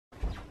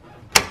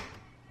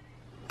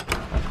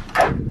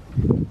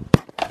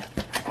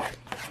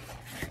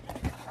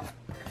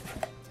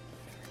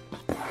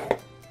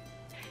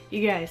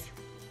You guys,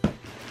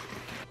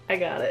 I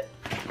got it.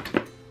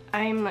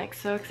 I'm like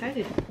so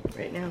excited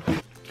right now.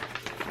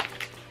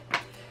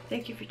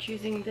 Thank you for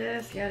choosing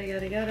this, yada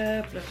yada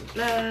yada, blah blah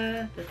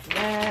blah, that's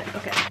that.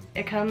 Okay,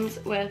 it comes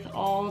with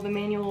all the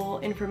manual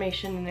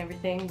information and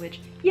everything, which,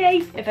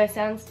 yay! If I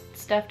sound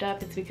stuffed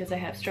up, it's because I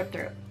have strep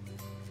throat.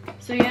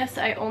 So yes,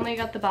 I only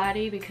got the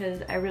body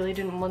because I really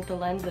didn't want the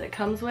lens that it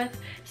comes with,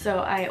 so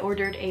I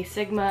ordered a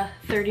Sigma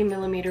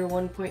 30mm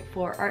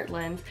 1.4 art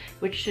lens,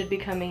 which should be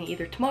coming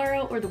either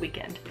tomorrow or the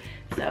weekend.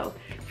 So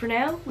for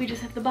now, we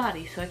just have the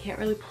body, so I can't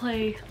really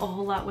play a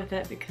whole lot with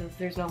it because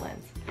there's no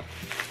lens.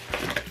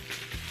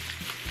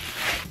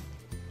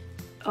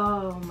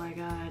 Oh my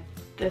god,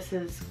 this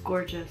is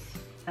gorgeous.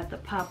 Got the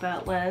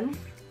pop-out lens,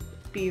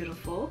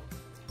 beautiful.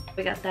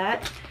 We got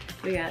that.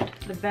 We got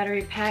the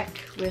battery pack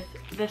with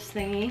this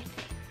thingy.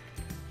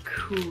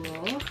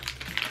 Cool.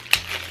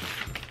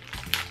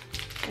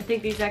 I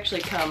think these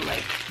actually come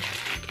like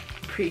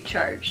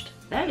pre-charged.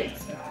 That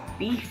is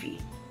beefy.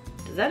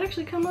 Does that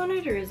actually come on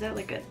it, or is that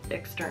like an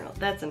external?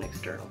 That's an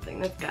external thing,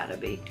 that's gotta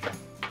be.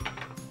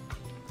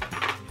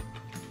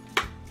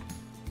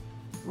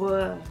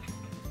 Whoa.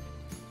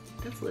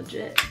 That's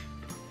legit.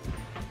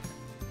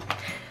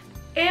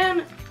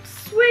 And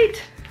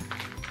sweet!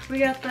 We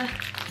got the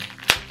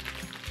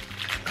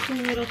cool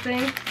little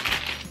thing.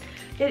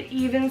 It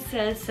even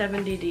says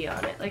 70D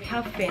on it. Like,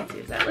 how fancy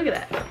is that? Look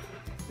at that.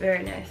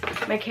 Very nice.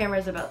 My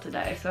camera's about to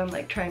die, so I'm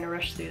like trying to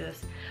rush through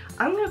this.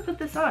 I'm gonna put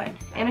this on,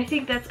 and I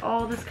think that's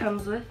all this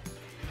comes with.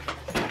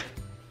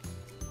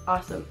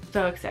 Awesome.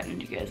 So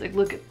excited, you guys. Like,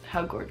 look at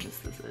how gorgeous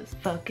this is.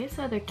 Focus,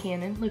 other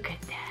Canon. Look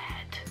at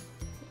that.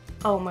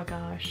 Oh my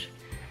gosh.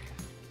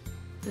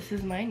 This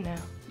is mine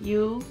now.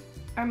 You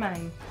are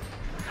mine.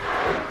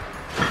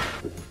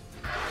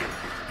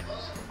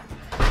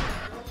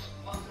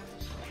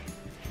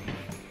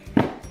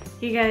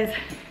 You guys,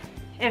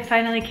 it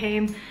finally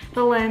came.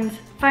 The lens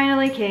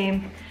finally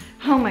came.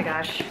 Oh my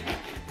gosh.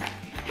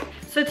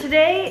 So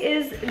today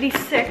is the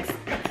 6th,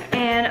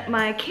 and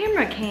my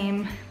camera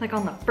came like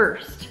on the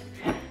 1st.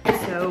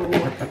 So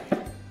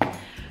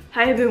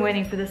I have been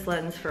waiting for this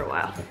lens for a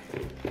while.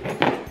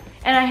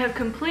 And I have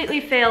completely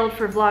failed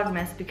for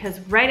Vlogmas because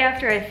right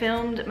after I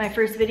filmed my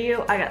first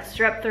video, I got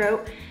strep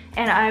throat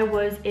and I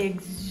was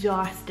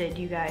exhausted,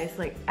 you guys,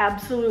 like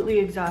absolutely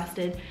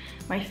exhausted.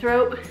 My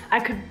throat,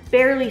 I could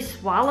barely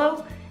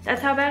swallow.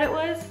 That's how bad it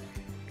was.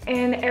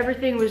 And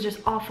everything was just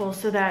awful,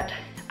 so that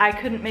I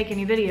couldn't make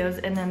any videos,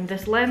 and then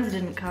this lens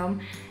didn't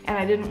come and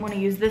I didn't want to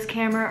use this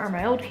camera or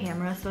my old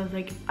camera, so I was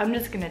like, I'm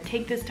just gonna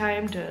take this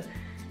time to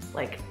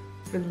like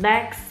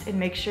relax and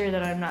make sure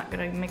that I'm not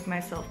gonna make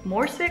myself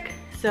more sick.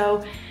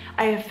 So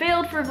I have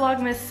failed for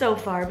Vlogmas so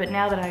far, but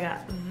now that I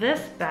got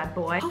this bad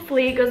boy,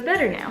 hopefully it goes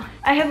better now.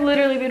 I have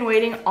literally been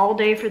waiting all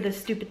day for this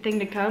stupid thing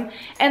to come,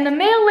 and the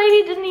mail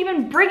lady didn't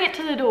even bring it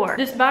to the door.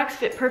 This box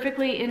fit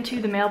perfectly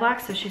into the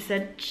mailbox, so she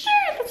said, sure,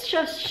 let's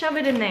just shove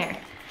it in there.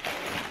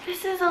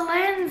 This is a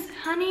lens,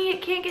 honey,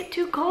 it can't get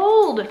too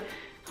cold.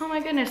 Oh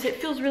my goodness, it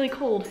feels really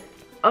cold.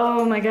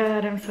 Oh my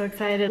god, I'm so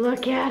excited.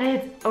 Look at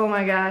it. Oh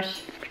my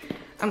gosh,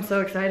 I'm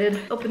so excited.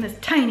 Open this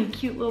tiny,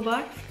 cute little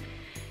box.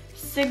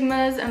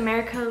 Sigma's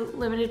America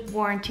Limited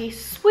Warranty,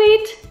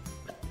 sweet.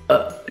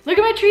 Look at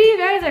my tree, you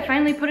guys, I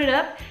finally put it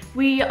up.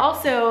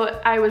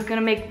 I was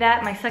gonna make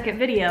that my second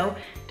video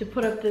to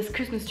put up this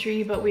Christmas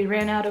tree, but we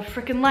ran out of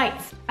freaking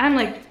lights.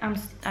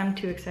 I'm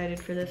too excited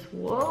for this.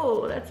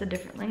 Whoa, that's a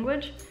different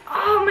language.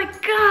 Oh my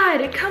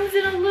god, it comes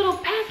in a little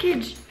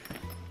package.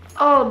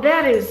 Oh,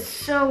 that is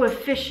so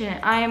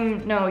efficient.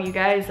 No, you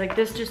guys, like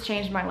this just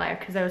changed my life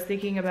because I was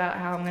thinking about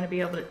how I'm gonna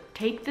be able to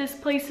take this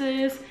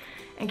places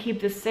and keep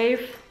this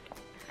safe.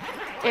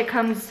 It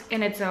comes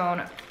in its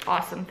own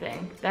awesome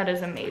thing. That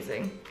is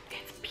amazing.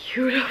 It's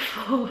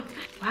beautiful.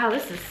 Wow,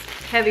 this is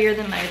heavier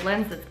than my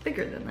lens that's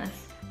bigger than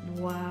this.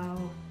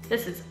 Wow.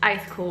 This is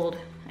ice cold.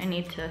 I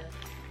need to...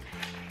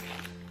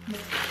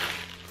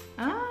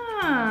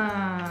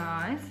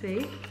 Ah, I see.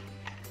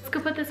 Let's go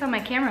put this on my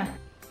camera.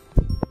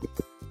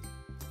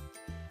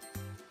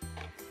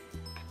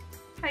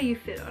 How you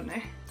fit on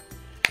there?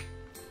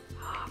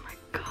 Oh my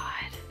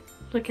god.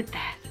 Look at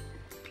that.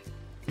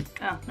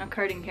 Oh, no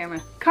carding camera.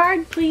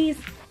 Card, please.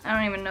 I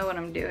don't even know what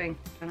I'm doing.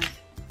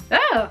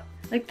 Oh,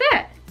 like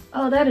that.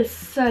 Oh, that is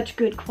such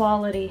good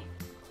quality.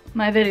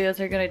 My videos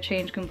are gonna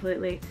change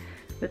completely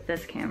with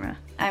this camera.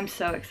 I'm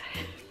so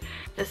excited.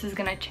 This is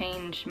gonna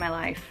change my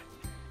life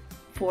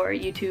for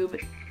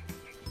YouTube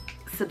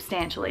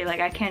substantially. Like,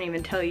 I can't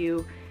even tell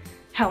you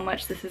how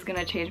much this is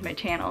gonna change my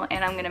channel,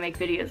 and I'm gonna make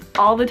videos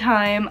all the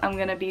time. I'm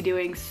gonna be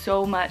doing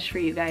so much for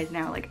you guys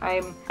now. Like,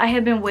 I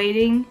have been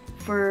waiting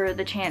for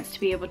the chance to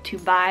be able to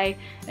buy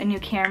a new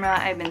camera.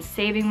 I've been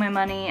saving my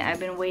money. I've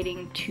been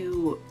waiting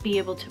to be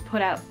able to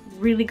put out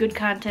really good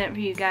content for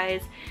you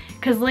guys,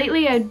 because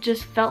lately I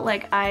just felt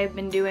like I've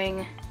been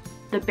doing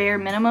the bare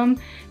minimum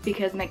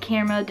because my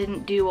camera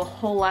didn't do a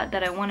whole lot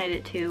that I wanted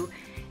it to,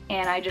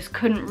 and I just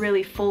couldn't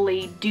really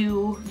fully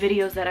do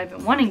videos that I've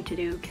been wanting to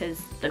do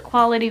because the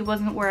quality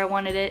wasn't where I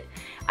wanted it.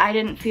 I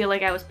didn't feel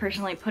like I was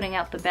personally putting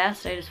out the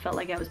best. I just felt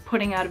like I was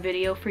putting out a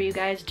video for you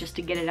guys just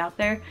to get it out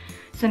there.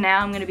 So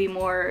now I'm gonna be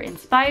more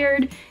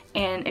inspired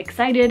and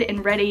excited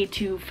and ready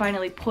to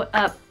finally put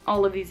up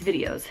all of these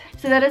videos.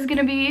 So that is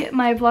gonna be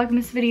my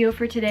Vlogmas video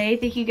for today.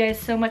 Thank you guys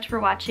so much for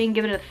watching.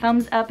 Give it a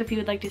thumbs up if you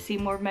would like to see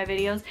more of my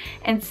videos,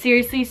 and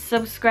seriously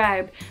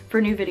subscribe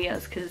for new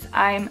videos because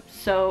I'm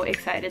so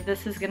excited.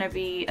 This is gonna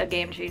be a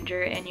game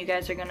changer, and you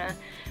guys are gonna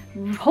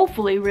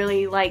hopefully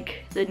really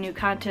like the new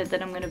content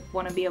that I'm gonna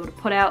want to be able to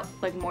put out,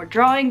 like more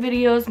drawing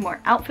videos,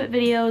 more outfit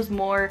videos,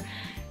 more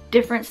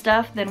different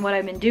stuff than what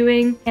I've been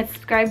doing. And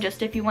subscribe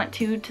just if you want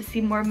to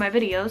see more of my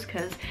videos,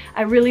 because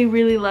I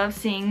really love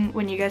seeing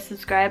when you guys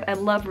subscribe. I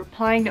love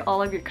replying to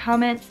all of your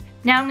comments.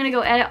 Now I'm gonna go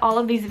edit all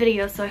of these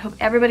videos, so I hope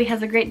everybody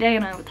has a great day,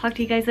 and I will talk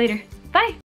to you guys later. Bye!